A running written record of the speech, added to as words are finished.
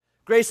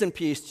Grace and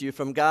peace to you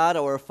from God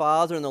our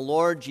Father and the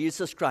Lord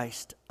Jesus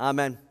Christ.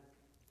 Amen.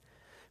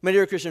 My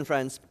dear Christian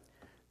friends,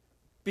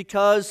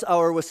 because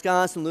our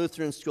Wisconsin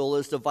Lutheran School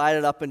is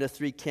divided up into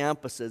 3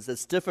 campuses,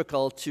 it's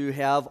difficult to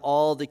have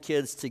all the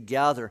kids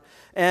together.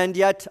 And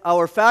yet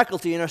our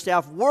faculty and our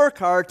staff work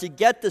hard to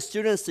get the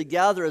students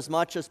together as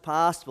much as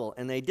possible.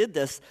 And they did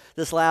this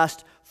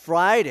last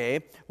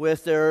Friday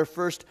with their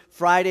first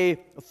Friday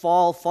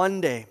Fall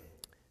Fun Day.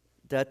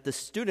 That the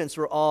students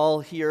were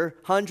all here,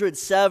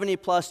 170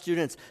 plus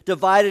students,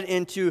 divided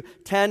into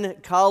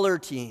 10 color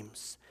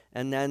teams.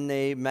 And then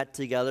they met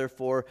together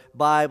for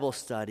Bible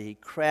study,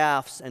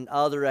 crafts, and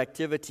other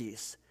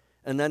activities.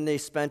 And then they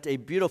spent a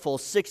beautiful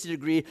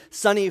 60-degree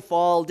sunny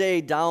fall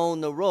day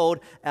down the road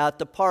at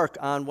the park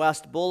on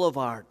West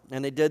Boulevard.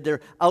 And they did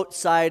their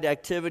outside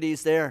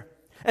activities there.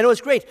 And it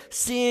was great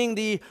seeing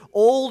the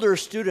older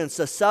students,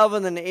 the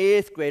 7th and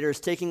 8th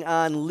graders, taking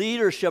on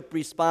leadership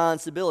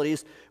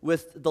responsibilities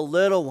with the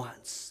little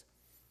ones.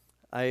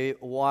 I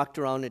walked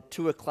around at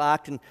 2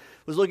 o'clock and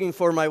was looking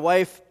for my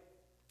wife,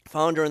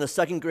 found her in the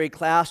 2nd grade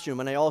classroom,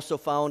 and I also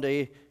found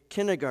a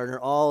kindergartner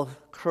all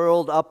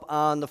curled up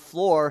on the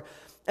floor.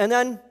 And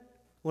then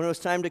when it was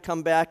time to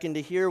come back and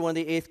to hear one of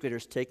the 8th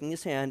graders taking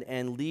his hand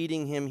and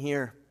leading him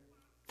here.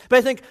 But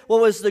I think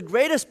what was the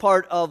greatest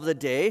part of the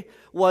day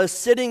was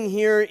sitting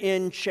here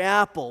in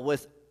chapel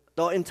with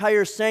the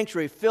entire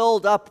sanctuary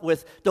filled up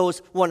with those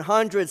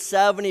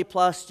 170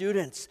 plus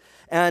students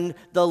and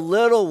the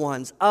little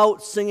ones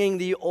out singing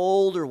the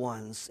older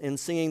ones and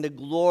singing the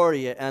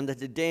Gloria and the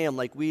Te Deum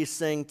like we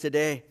sing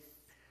today.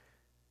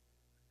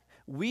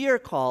 We are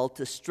called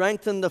to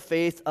strengthen the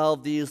faith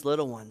of these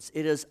little ones.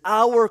 It is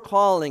our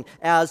calling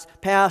as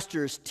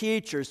pastors,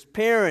 teachers,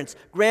 parents,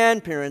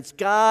 grandparents,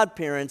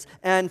 godparents,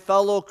 and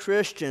fellow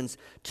Christians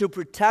to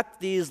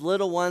protect these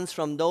little ones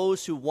from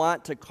those who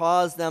want to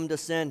cause them to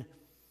sin.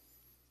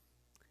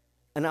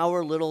 And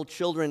our little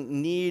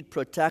children need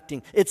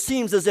protecting. It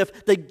seems as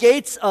if the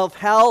gates of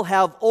hell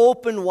have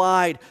opened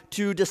wide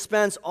to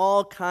dispense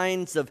all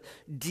kinds of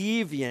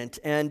deviant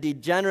and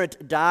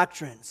degenerate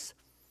doctrines.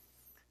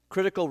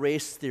 Critical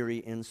race theory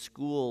in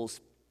schools,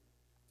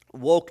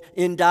 woke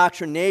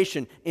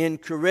indoctrination in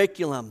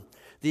curriculum,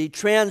 the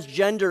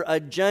transgender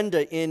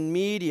agenda in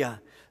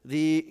media,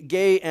 the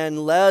gay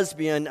and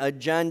lesbian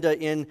agenda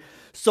in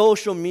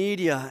social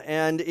media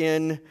and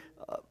in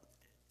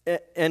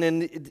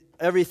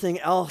everything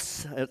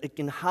else,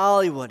 in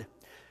Hollywood,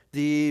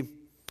 the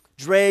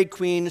drag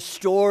queen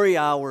story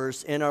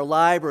hours in our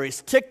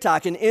libraries,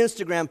 TikTok and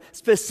Instagram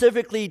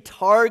specifically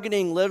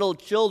targeting little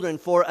children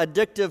for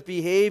addictive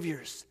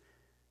behaviors.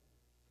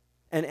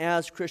 And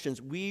as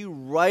Christians, we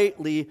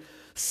rightly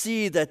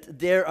see that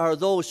there are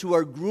those who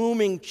are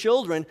grooming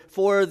children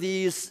for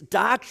these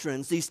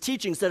doctrines, these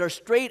teachings that are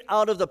straight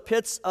out of the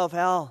pits of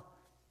hell.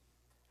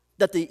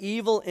 That the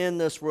evil in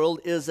this world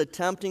is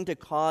attempting to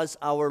cause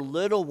our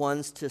little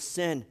ones to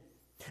sin.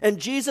 And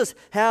Jesus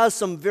has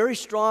some very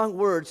strong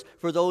words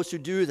for those who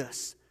do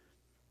this.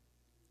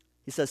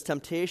 He says,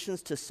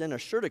 temptations to sin are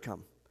sure to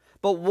come.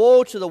 But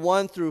woe to the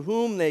one through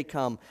whom they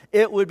come.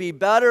 It would be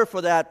better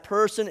for that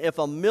person if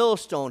a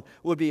millstone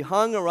would be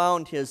hung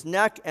around his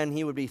neck and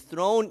he would be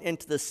thrown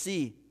into the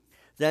sea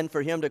than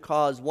for him to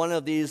cause one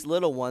of these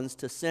little ones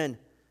to sin.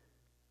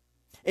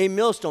 A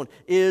millstone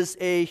is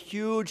a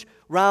huge,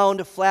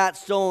 round, flat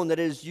stone that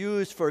is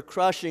used for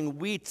crushing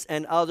wheat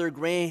and other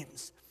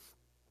grains.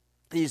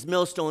 These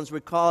millstones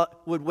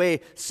would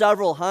weigh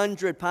several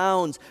hundred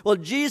pounds. Well,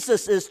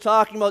 Jesus is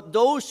talking about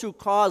those who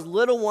cause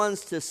little ones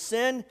to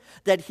sin,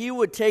 that he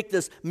would take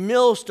this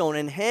millstone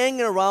and hang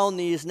it around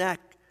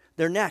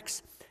their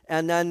necks,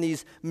 and then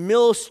these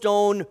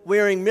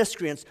millstone-wearing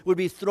miscreants would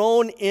be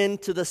thrown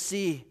into the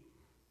sea.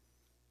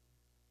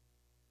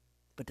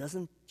 But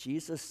doesn't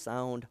Jesus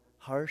sound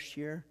harsh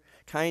here?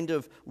 Kind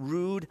of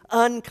rude,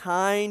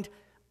 unkind,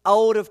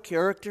 out of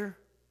character?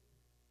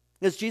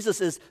 Because Jesus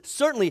is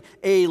certainly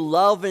a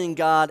loving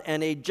God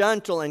and a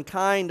gentle and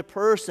kind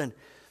person.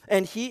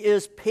 And he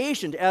is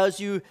patient, as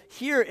you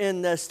hear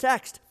in this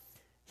text.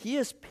 He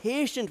is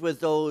patient with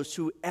those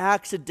who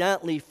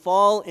accidentally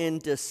fall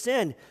into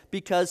sin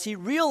because he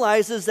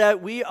realizes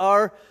that we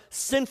are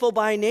sinful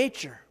by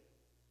nature.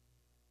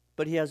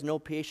 But he has no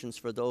patience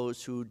for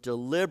those who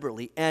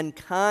deliberately and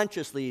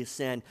consciously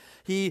sin.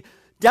 He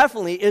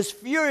definitely is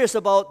furious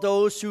about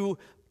those who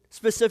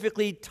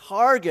specifically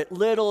target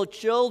little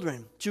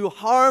children to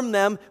harm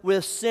them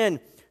with sin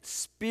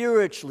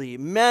spiritually,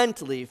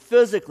 mentally,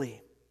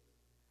 physically.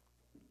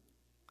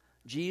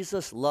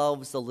 Jesus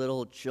loves the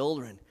little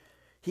children.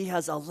 He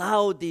has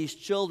allowed these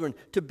children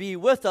to be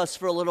with us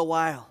for a little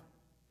while,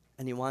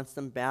 and he wants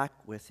them back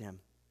with him.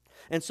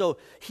 And so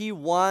he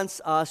wants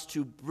us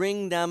to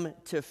bring them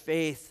to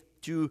faith,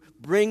 to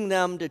bring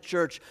them to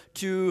church,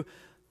 to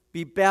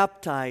be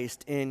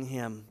baptized in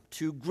him,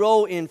 to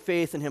grow in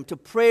faith in him, to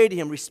pray to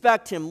him,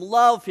 respect him,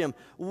 love him,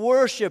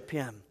 worship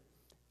him,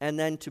 and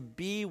then to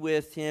be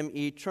with him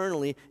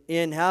eternally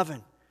in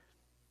heaven.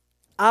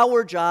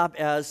 Our job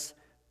as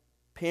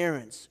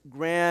parents,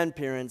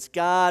 grandparents,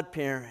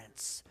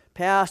 godparents,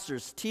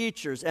 pastors,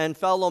 teachers, and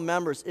fellow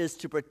members is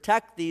to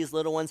protect these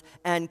little ones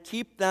and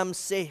keep them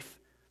safe.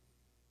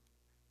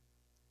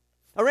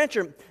 A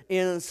rancher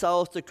in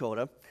South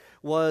Dakota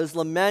was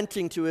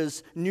lamenting to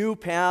his new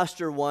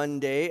pastor one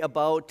day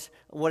about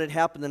what had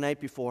happened the night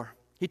before.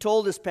 He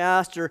told his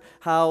pastor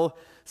how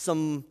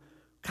some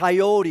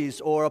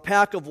coyotes or a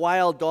pack of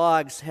wild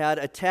dogs had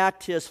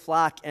attacked his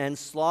flock and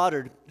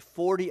slaughtered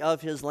 40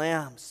 of his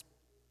lambs.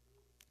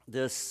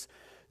 This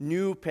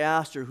new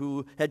pastor,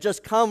 who had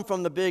just come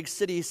from the big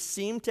city,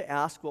 seemed to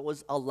ask what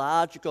was a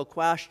logical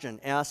question,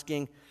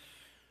 asking,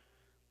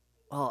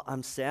 "Well,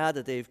 I'm sad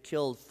that they've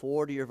killed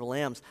 40 of your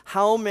lambs.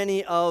 How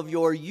many of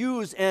your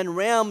ewes and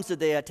rams did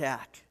they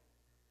attack?"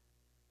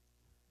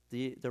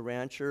 The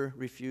rancher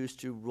refused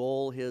to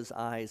roll his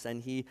eyes,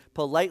 and he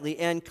politely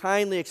and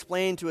kindly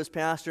explained to his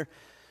pastor,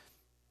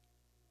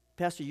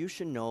 "Pastor, you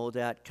should know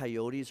that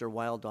coyotes or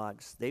wild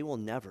dogs, they will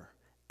never,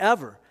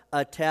 ever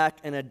attack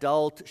an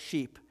adult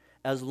sheep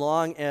as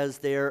long as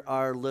there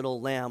are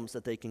little lambs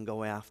that they can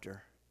go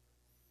after."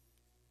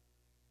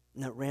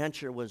 And the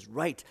rancher was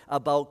right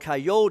about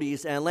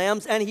coyotes and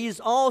lambs, and he's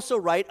also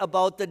right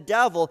about the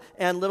devil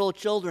and little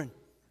children.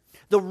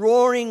 The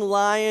roaring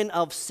lion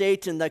of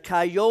Satan, the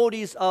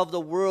coyotes of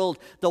the world,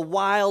 the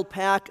wild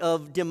pack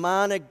of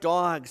demonic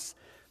dogs,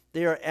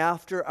 they are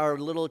after our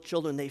little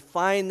children. They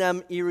find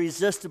them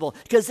irresistible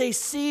because they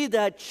see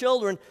that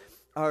children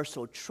are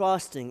so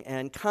trusting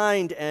and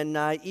kind and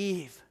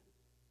naive.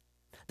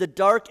 The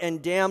dark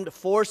and damned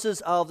forces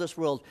of this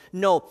world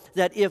know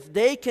that if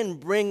they can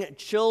bring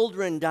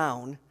children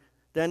down,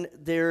 then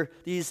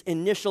these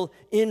initial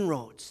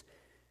inroads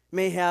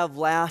may have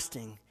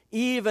lasting,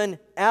 even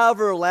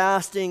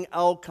everlasting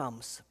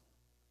outcomes.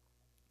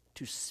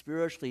 To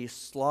spiritually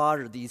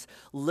slaughter these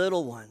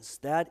little ones,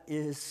 that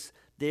is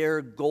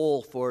their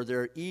goal for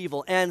their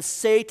evil. And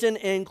Satan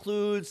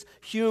includes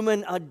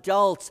human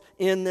adults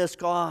in this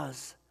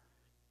cause.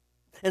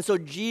 And so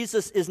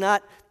Jesus is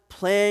not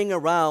playing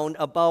around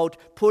about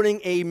putting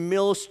a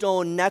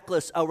millstone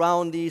necklace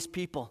around these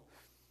people.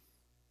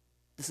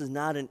 This is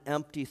not an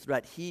empty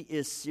threat. He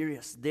is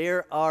serious.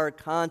 There are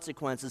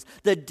consequences.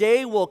 The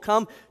day will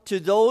come to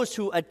those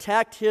who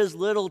attacked his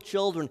little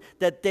children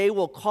that they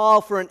will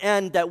call for an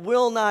end that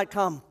will not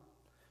come,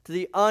 to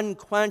the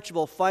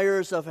unquenchable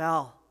fires of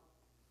hell.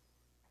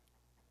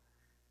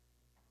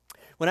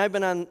 When I've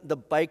been on the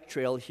bike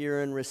trail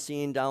here in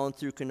Racine down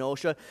through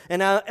Kenosha,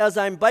 and as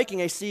I'm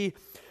biking, I see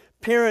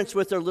parents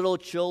with their little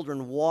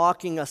children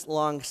walking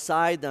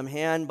alongside them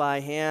hand by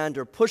hand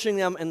or pushing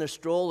them in the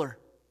stroller.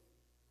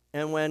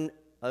 And when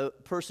a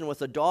person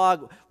with a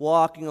dog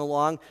walking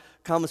along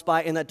comes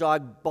by and that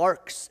dog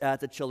barks at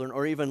the children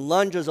or even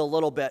lunges a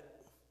little bit,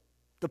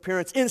 the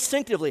parents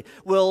instinctively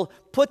will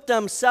put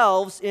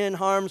themselves in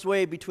harm's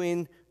way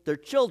between their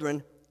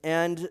children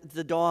and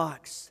the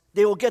dogs.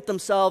 They will get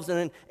themselves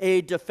in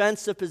a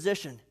defensive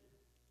position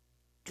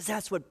because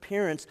that's what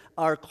parents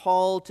are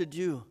called to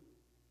do.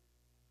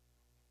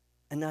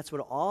 And that's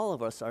what all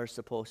of us are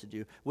supposed to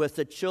do with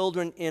the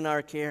children in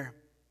our care.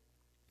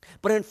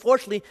 But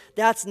unfortunately,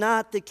 that's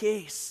not the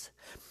case.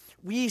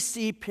 We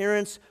see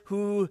parents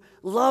who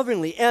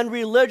lovingly and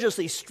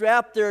religiously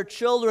strap their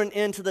children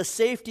into the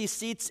safety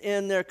seats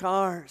in their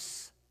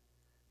cars,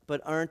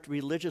 but aren't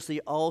religiously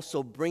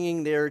also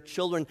bringing their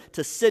children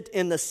to sit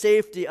in the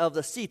safety of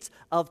the seats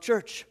of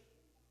church.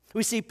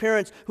 We see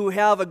parents who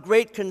have a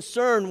great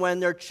concern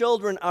when their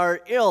children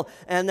are ill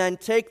and then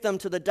take them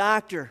to the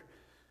doctor,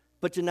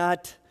 but do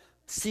not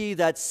see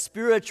that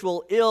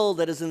spiritual ill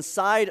that is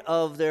inside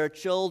of their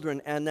children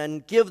and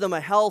then give them a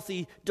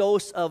healthy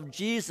dose of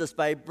Jesus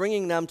by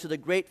bringing them to the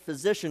great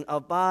physician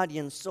of body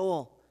and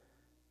soul.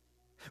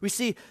 We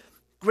see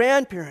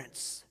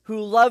grandparents who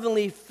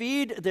lovingly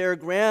feed their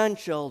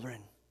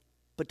grandchildren,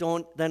 but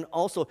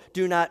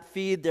do not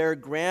feed their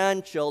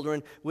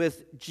grandchildren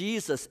with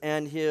Jesus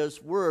and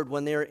his word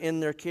when they are in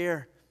their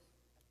care.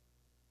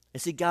 I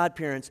see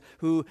godparents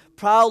who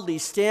proudly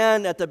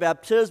stand at the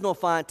baptismal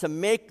font to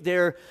make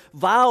their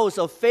vows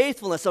of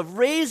faithfulness, of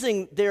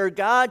raising their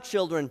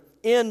godchildren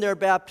in their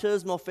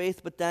baptismal faith,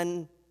 but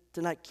then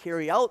to not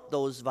carry out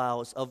those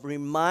vows of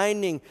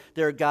reminding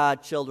their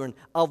godchildren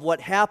of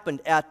what happened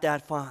at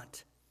that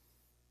font.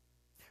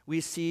 We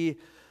see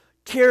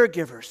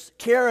caregivers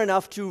care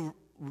enough to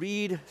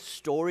read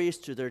stories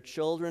to their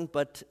children,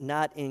 but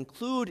not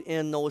include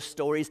in those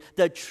stories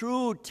the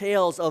true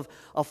tales of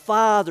a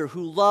father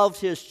who loved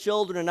his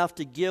children enough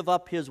to give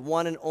up his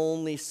one and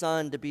only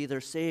son to be their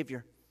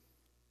Savior.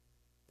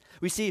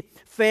 We see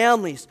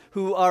families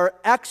who are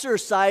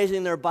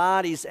exercising their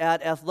bodies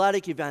at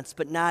athletic events,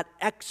 but not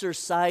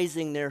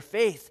exercising their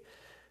faith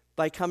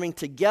by coming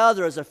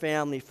together as a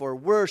family for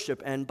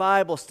worship and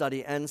Bible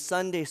study and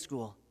Sunday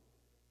school.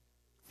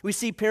 We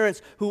see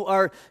parents who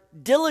are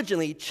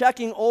diligently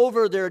checking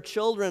over their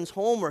children's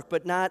homework,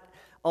 but not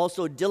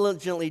also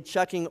diligently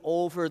checking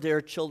over their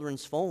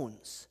children's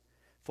phones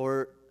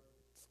for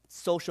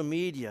social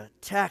media,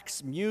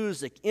 text,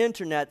 music,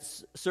 internet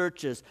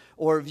searches,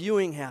 or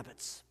viewing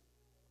habits.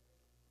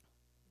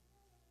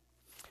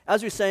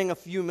 As we sang a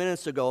few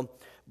minutes ago,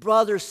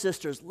 Brothers,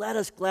 sisters, let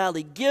us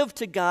gladly give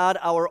to God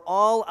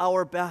all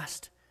our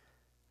best.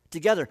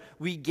 Together,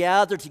 we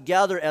gather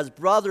together as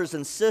brothers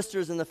and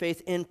sisters in the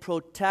faith in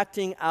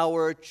protecting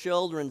our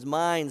children's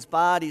minds,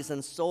 bodies,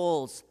 and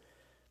souls.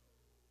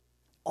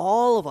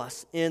 All of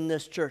us in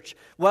this church,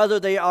 whether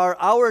they are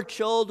our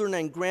children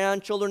and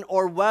grandchildren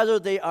or whether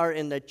they are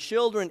in the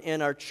children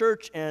in our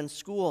church and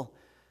school,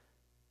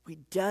 we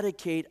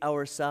dedicate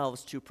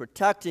ourselves to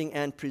protecting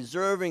and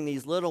preserving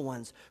these little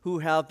ones who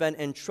have been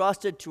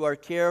entrusted to our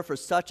care for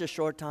such a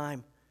short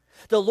time.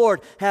 The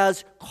Lord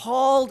has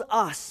called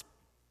us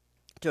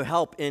to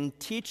help in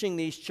teaching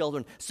these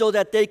children so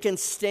that they can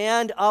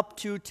stand up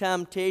to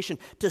temptation,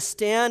 to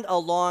stand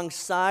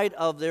alongside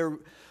of their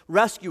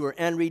rescuer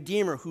and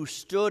redeemer who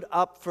stood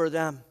up for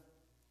them.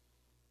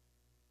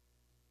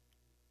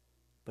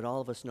 But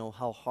all of us know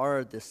how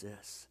hard this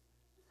is.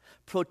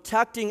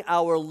 Protecting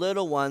our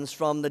little ones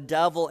from the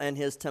devil and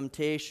his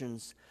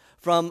temptations,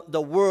 from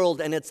the world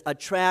and its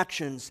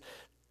attractions,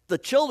 the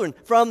children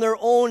from their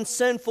own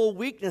sinful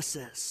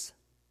weaknesses.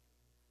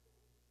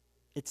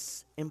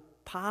 It's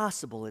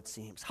impossible, it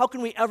seems. How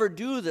can we ever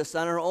do this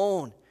on our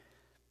own?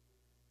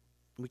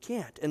 We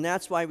can't. And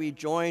that's why we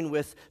join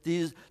with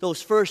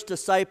those first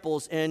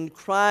disciples in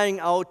crying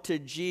out to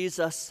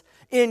Jesus,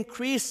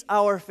 increase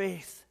our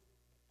faith.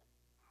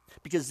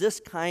 Because this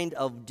kind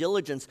of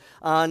diligence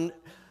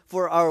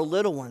for our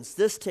little ones,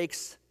 this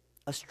takes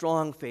a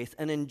strong faith,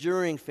 an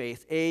enduring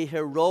faith, a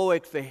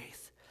heroic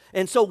faith.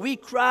 And so we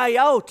cry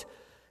out,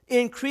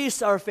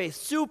 increase our faith,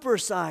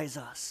 supersize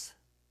us.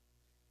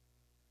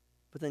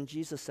 But then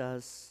Jesus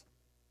says,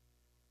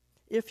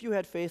 if you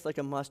had faith like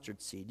a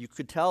mustard seed, you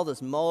could tell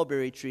this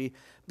mulberry tree,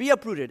 be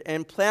uprooted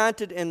and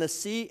planted in the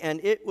sea,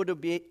 and it would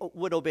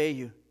obey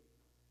you.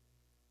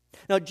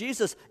 Now,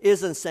 Jesus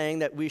isn't saying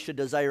that we should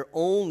desire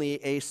only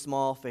a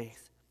small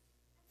faith.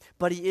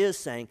 But he is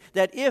saying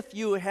that if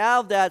you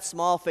have that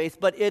small faith,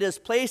 but it is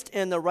placed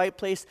in the right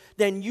place,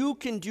 then you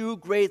can do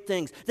great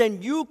things.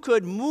 Then you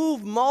could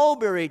move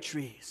mulberry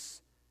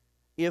trees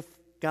if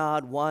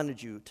God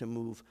wanted you to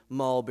move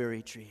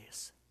mulberry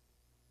trees.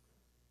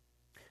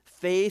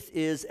 Faith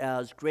is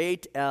as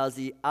great as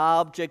the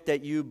object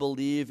that you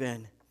believe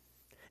in.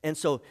 And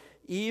so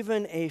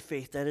even a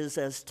faith that is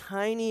as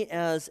tiny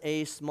as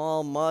a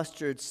small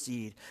mustard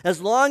seed, as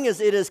long as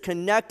it is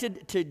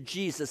connected to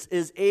Jesus,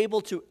 is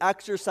able to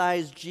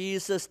exercise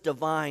Jesus'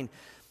 divine,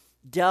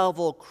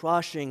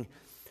 devil-crushing,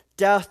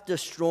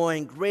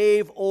 death-destroying,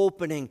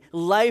 grave-opening,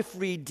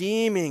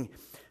 life-redeeming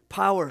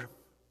power.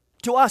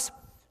 To us,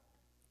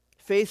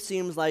 faith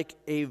seems like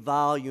a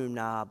volume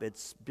knob.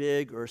 It's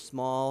big or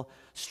small,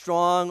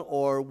 strong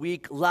or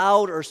weak,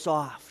 loud or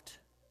soft.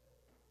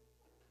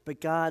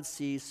 But God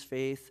sees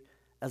faith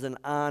as an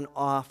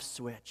on-off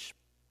switch.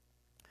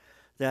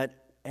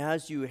 That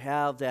as you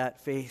have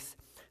that faith,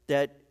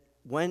 that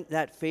when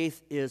that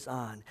faith is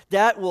on,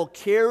 that will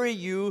carry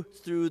you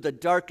through the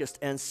darkest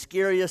and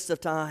scariest of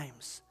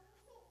times.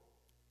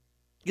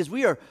 Because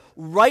we are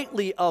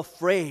rightly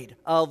afraid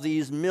of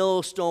these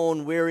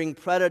millstone-wearing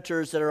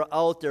predators that are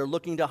out there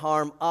looking to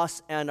harm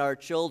us and our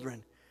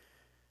children.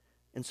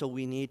 And so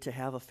we need to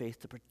have a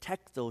faith to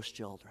protect those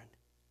children.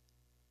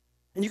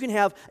 And you can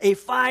have a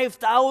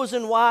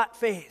 5,000-watt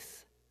faith.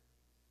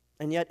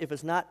 And yet, if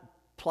it's not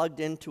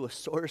plugged into a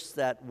source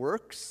that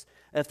works,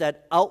 if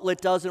that outlet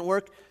doesn't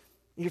work,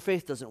 your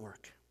faith doesn't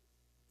work.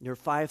 Your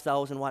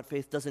 5,000-watt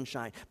faith doesn't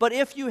shine. But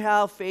if you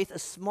have faith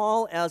as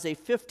small as a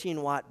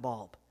 15-watt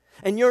bulb,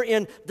 and you're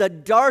in the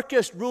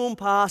darkest room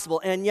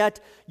possible, and yet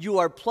you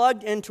are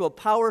plugged into a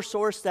power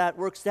source that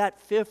works,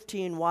 that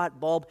 15-watt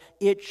bulb,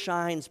 it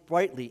shines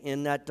brightly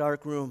in that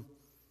dark room.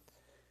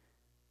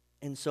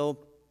 And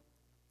so,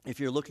 if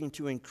you're looking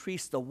to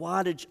increase the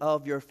wattage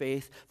of your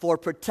faith for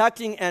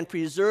protecting and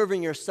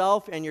preserving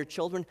yourself and your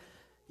children,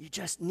 you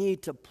just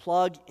need to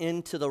plug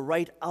into the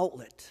right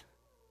outlet.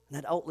 And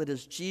that outlet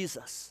is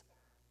Jesus.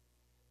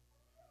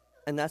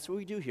 And that's what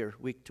we do here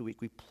week to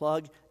week. We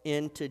plug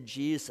into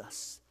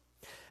Jesus.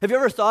 Have you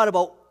ever thought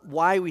about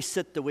why we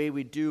sit the way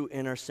we do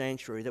in our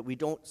sanctuary, that we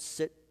don't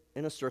sit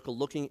in a circle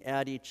looking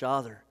at each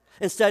other?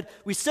 Instead,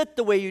 we sit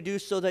the way you do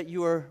so that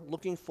you are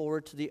looking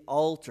forward to the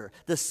altar,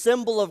 the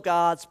symbol of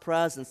God's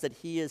presence, that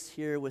He is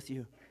here with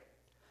you.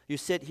 You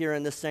sit here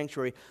in this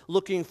sanctuary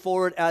looking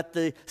forward at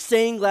the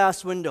stained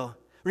glass window,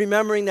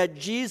 remembering that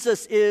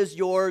Jesus is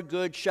your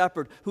good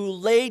shepherd who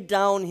laid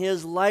down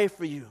His life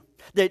for you,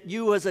 that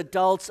you as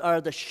adults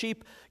are the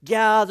sheep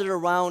gathered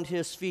around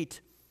His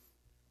feet.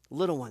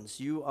 Little ones,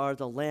 you are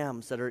the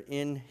lambs that are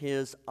in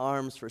His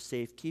arms for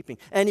safekeeping.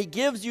 And He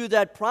gives you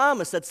that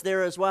promise that's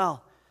there as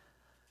well.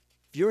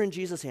 If you're in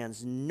Jesus'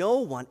 hands,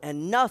 no one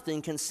and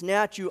nothing can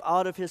snatch you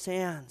out of His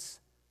hands.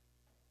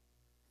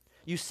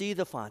 You see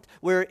the font,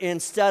 where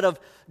instead of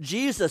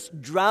Jesus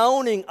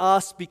drowning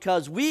us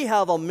because we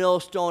have a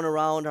millstone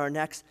around our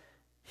necks,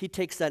 He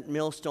takes that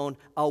millstone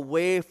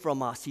away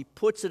from us. He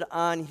puts it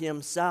on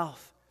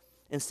Himself.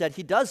 Instead,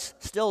 He does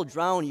still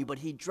drown you, but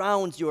He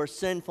drowns your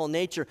sinful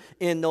nature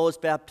in those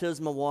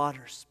baptismal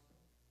waters.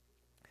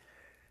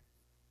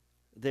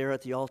 there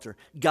at the altar.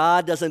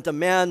 God doesn't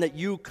demand that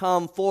you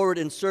come forward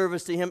in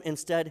service to him.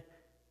 Instead,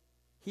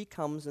 he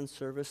comes in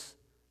service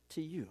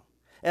to you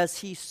as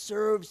he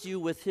serves you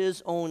with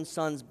his own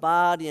son's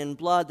body and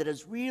blood that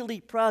is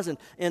really present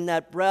in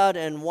that bread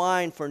and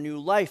wine for new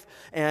life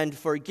and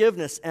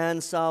forgiveness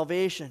and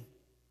salvation.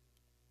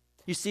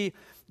 You see,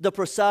 the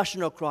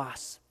processional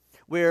cross,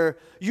 where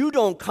you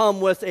don't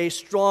come with a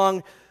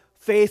strong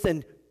faith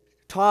and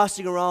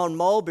tossing around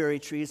mulberry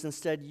trees.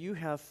 Instead, you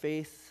have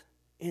faith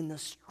in the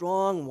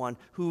strong one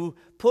who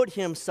put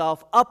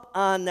himself up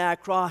on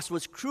that cross,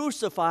 was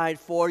crucified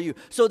for you,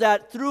 so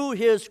that through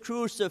his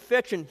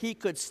crucifixion he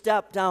could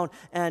step down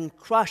and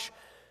crush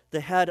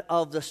the head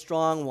of the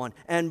strong one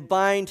and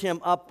bind him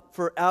up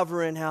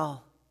forever in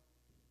hell.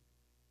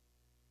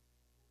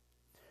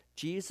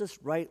 Jesus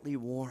rightly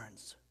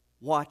warns,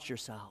 watch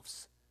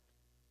yourselves.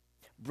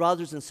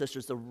 Brothers and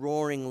sisters, the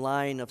roaring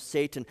lion of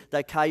Satan,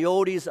 the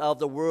coyotes of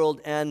the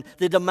world, and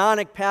the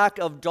demonic pack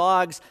of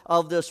dogs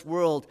of this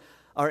world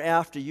are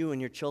after you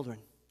and your children,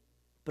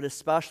 but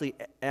especially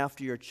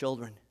after your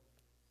children.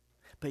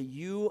 But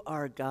you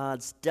are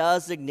God's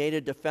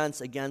designated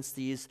defense against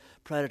these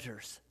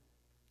predators.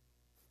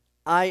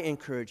 I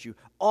encourage you,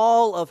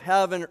 all of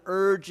heaven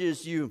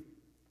urges you.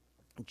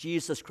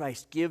 Jesus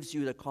Christ gives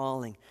you the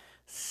calling.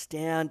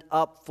 Stand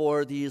up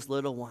for these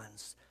little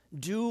ones.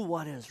 Do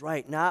what is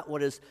right, not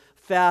what is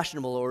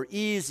fashionable or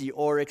easy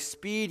or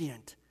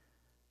expedient.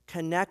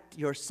 Connect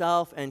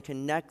yourself and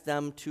connect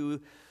them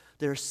to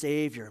their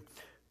Savior.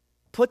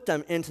 Put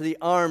them into the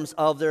arms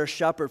of their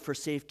shepherd for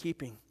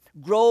safekeeping.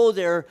 Grow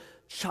their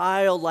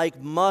childlike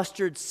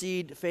mustard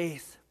seed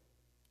faith.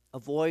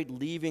 Avoid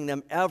leaving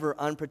them ever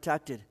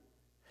unprotected.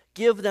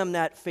 Give them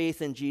that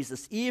faith in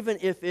Jesus, even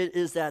if it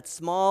is that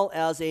small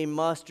as a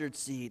mustard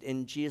seed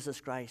in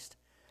Jesus Christ.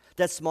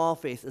 That small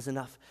faith is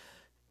enough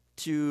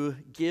to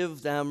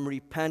give them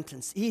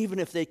repentance, even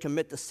if they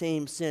commit the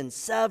same sin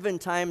 7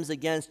 times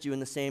against you in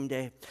the same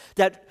day.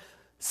 That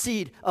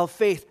seed of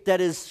faith that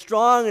is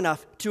strong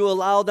enough to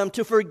allow them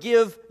to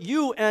forgive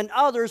you and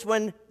others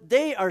when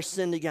they are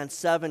sinned against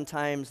 7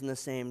 times in the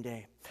same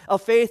day. A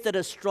faith that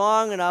is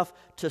strong enough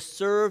to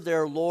serve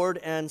their Lord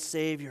and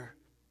Savior.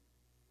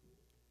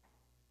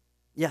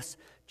 Yes,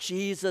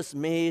 Jesus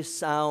may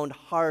sound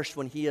harsh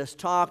when he is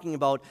talking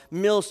about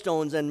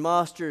millstones and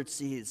mustard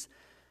seeds,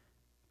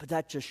 but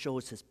that just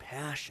shows his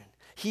passion.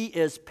 He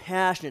is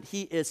passionate.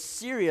 He is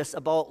serious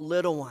about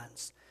little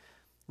ones.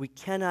 We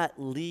cannot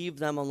leave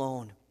them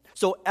alone.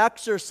 So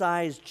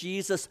exercise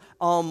Jesus'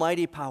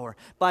 almighty power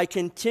by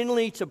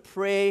continually to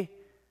pray,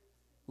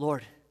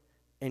 Lord,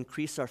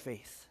 increase our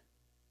faith.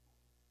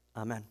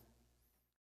 Amen.